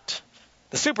 but not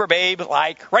the super babe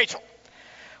like Rachel.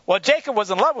 Well, Jacob was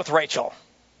in love with Rachel.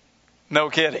 No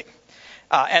kidding.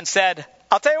 And said,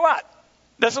 "I'll tell you what,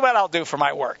 this is what I'll do for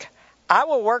my work. I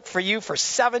will work for you for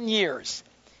 7 years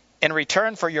in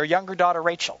return for your younger daughter,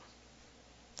 Rachel."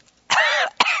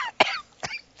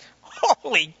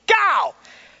 Holy cow!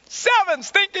 7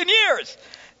 stinking years.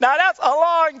 Now that's a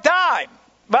long time.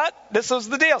 But this was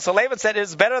the deal. So Laban said,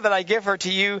 "It's better that I give her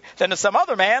to you than to some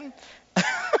other man."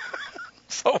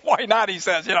 So why not, he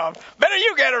says, better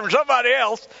you get her from somebody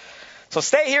else. So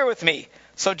stay here with me.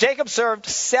 So Jacob served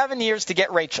 7 years to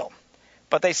get Rachel.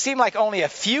 But they seemed like only a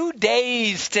few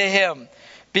days to him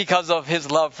because of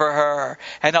his love for her.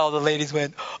 And all the ladies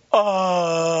went,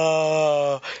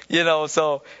 "Oh,"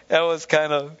 so that was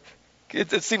kind of,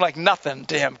 it seemed like nothing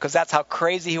to him because that's how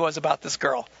crazy he was about this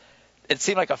girl. It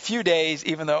seemed like a few days,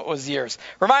 even though it was years.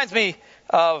 Reminds me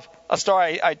of a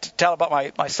story I tell about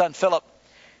my son Philip,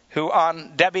 who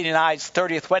on Debbie and I's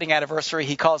 30th wedding anniversary,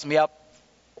 he calls me up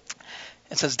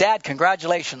and says, "Dad,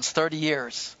 congratulations, 30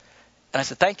 years. And I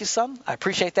said, "Thank you, son. I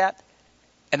appreciate that."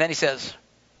 And then he says,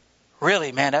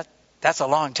 "Really, man, that's a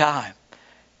long time."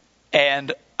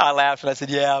 And I laughed and I said,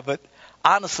 "Yeah, but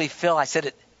honestly, Phil," I said,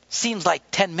 "it seems like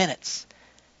 10 minutes.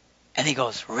 And he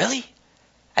goes, "Really?"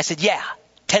 I said, "Yeah,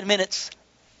 10 minutes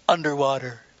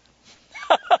underwater."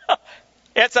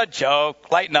 It's a joke.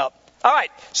 Lighten up. All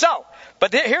right. So,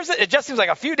 but it just seems like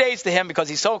a few days to him because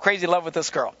he's so crazy in love with this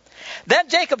girl. Then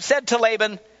Jacob said to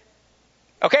Laban,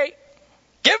 "Okay,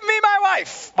 give me my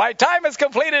wife. My time is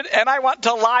completed and I want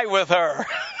to lie with her."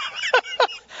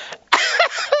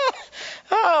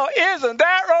 Oh, isn't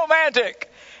that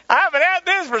romantic? "I haven't had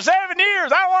this for 7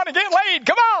 years. I want to get laid.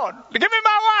 Come on, give me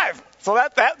my wife." So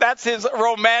that's his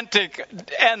romantic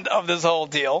end of this whole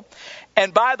deal.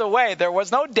 And by the way, there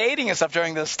was no dating and stuff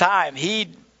during this time.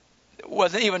 He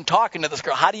wasn't even talking to this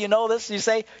girl. How do you know this, you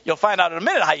say? You'll find out in a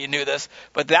minute how you knew this.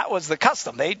 But that was the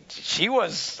custom. She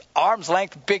was arm's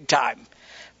length big time.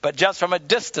 But just from a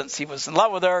distance, he was in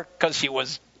love with her because she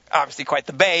was obviously quite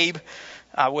the babe.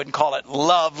 I wouldn't call it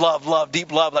love,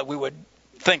 deep love like we would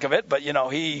think of it. But,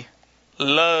 he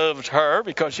loved her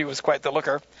because she was quite the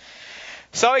looker.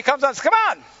 So he comes on and says, "Come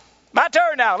on, my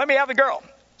turn now. Let me have the girl."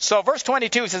 So verse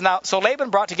 22 says, "Now, so Laban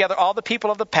brought together all the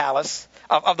people of the palace,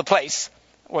 of the place,"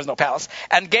 there was no palace,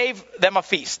 "and gave them a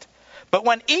feast. But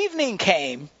when evening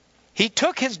came, he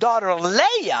took his daughter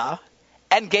Leah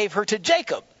and gave her to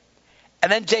Jacob. And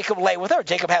then Jacob lay with her."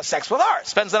 Jacob has sex with her,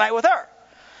 spends the night with her.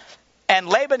 "And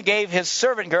Laban gave his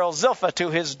servant girl Zilpah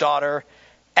to his daughter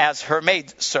as her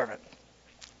maidservant."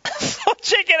 So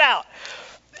check it out.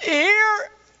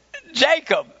 Here,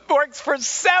 Jacob works for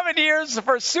 7 years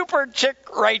for super chick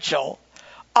Rachel.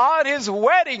 On his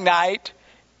wedding night,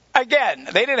 again,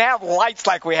 they didn't have lights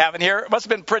like we have in here. It must have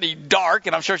been pretty dark,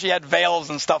 and I'm sure she had veils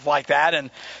and stuff like that.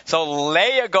 And so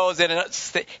Leah goes in,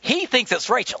 and he thinks it's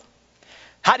Rachel.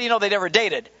 How do you know they never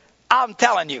dated? I'm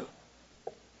telling you,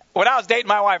 when I was dating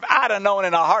my wife, I'd have known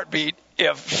in a heartbeat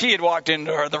if she had walked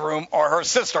into the room or her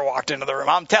sister walked into the room.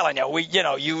 I'm telling you,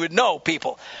 you would know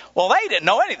people. Well, they didn't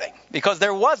know anything because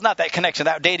there was not that connection,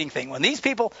 that dating thing. When these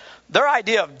people, their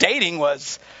idea of dating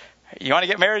was, "You want to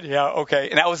get married? Yeah, okay."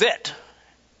 And that was it.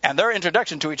 And their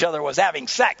introduction to each other was having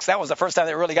sex. That was the first time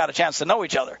they really got a chance to know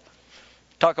each other.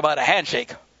 Talk about a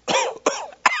handshake.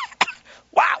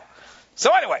 Wow.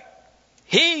 So anyway,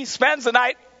 he spends the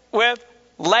night with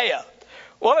Leah.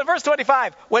 Well, in verse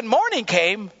 25, when morning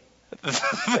came,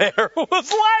 there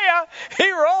was Leah.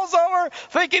 He rolls over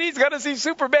thinking he's going to see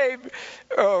super babe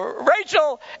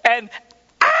Rachel. And,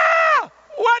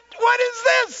 what is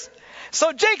this?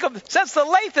 So Jacob says to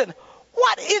Laban,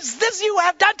 what is this you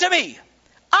have done to me?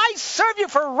 I served you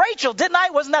for Rachel, didn't I?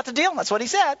 Wasn't that the deal? That's what he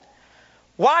said.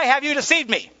 Why have you deceived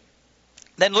me?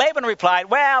 Then Laban replied,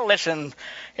 well, listen,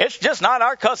 it's just not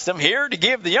our custom here to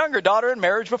give the younger daughter in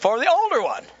marriage before the older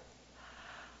one.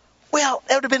 Well,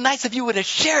 it would have been nice if you would have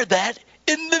shared that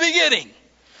in the beginning.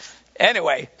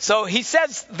 Anyway, so he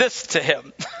says this to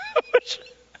him, which,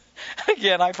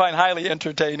 again, I find highly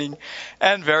entertaining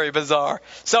and very bizarre.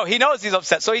 So he knows he's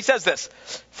upset. So he says this,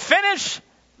 finish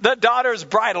the daughter's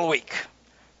bridal week.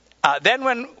 Then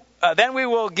we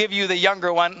will give you the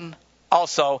younger one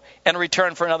also in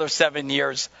return for another 7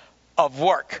 years of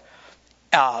work.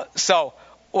 So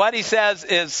what he says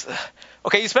is,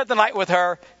 okay, you spent the night with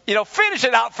her, finish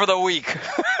it out for the week.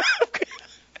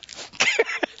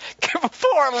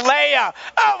 Poor Leah.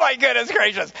 Oh my goodness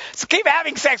gracious. So keep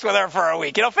having sex with her for a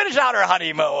week. Finish out her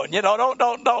honeymoon.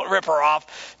 Don't rip her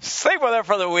off. Sleep with her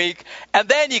for the week. And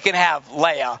then you can have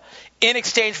Leah in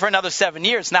exchange for another 7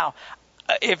 years. Now,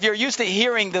 if you're used to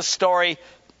hearing this story,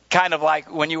 kind of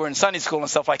like when you were in Sunday school and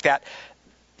stuff like that,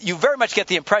 you very much get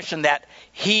the impression that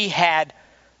he had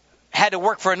to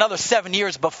work for another 7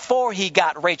 years before he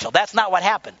got Rachel. That's not what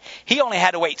happened. He only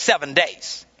had to wait 7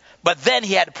 days. But then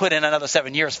he had to put in another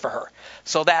 7 years for her.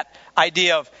 So that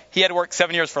idea of he had to work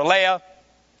 7 years for Leah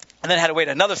and then had to wait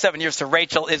another 7 years to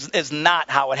Rachel is not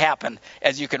how it happened,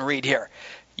 as you can read here.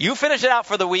 You finish it out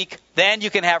for the week, then you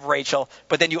can have Rachel,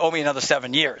 but then you owe me another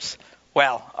 7 years.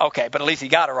 Well, okay, but at least he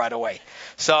got it right away.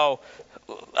 So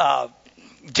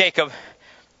Jacob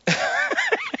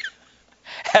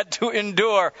had to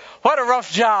endure what a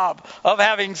rough job of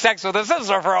having sex with his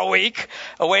sister for a week,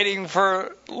 waiting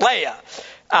for Leah.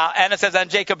 And it says, and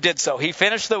Jacob did so. He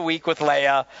finished the week with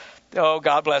Leah. Oh,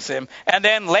 God bless him. And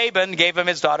then Laban gave him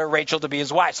his daughter Rachel to be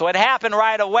his wife. So it happened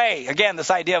right away. Again,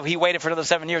 this idea of he waited for another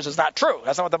 7 years is not true.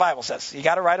 That's not what the Bible says. He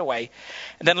got it right away.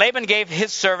 And then Laban gave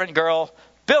his servant girl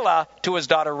Bilhah to his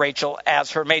daughter Rachel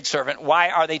as her maidservant. Why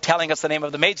are they telling us the name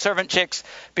of the maidservant, chicks?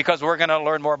 Because we're going to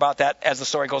learn more about that as the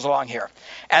story goes along here.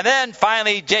 And then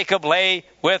finally Jacob lay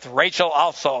with Rachel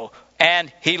also.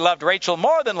 And he loved Rachel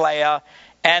more than Leah.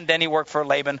 And then he worked for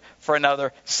Laban for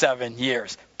another 7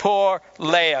 years. Poor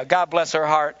Leah. God bless her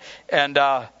heart. And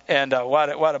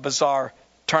what a bizarre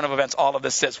turn of events all of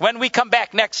this is. When we come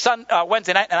back next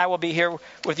Wednesday night, and I will be here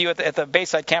with you at the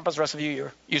Bayside campus. The rest of you,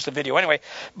 you're used to video anyway.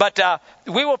 But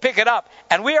we will pick it up.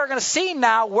 And we are going to see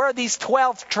now where these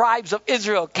 12 tribes of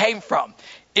Israel came from.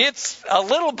 It's a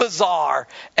little bizarre,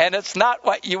 and it's not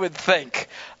what you would think.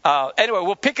 Anyway,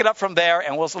 we'll pick it up from there,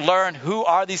 and we'll learn who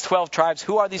are these 12 tribes,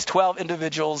 who are these 12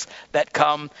 individuals that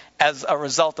come as a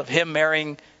result of him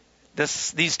marrying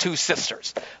these two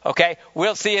sisters. Okay?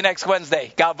 We'll see you next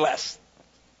Wednesday. God bless.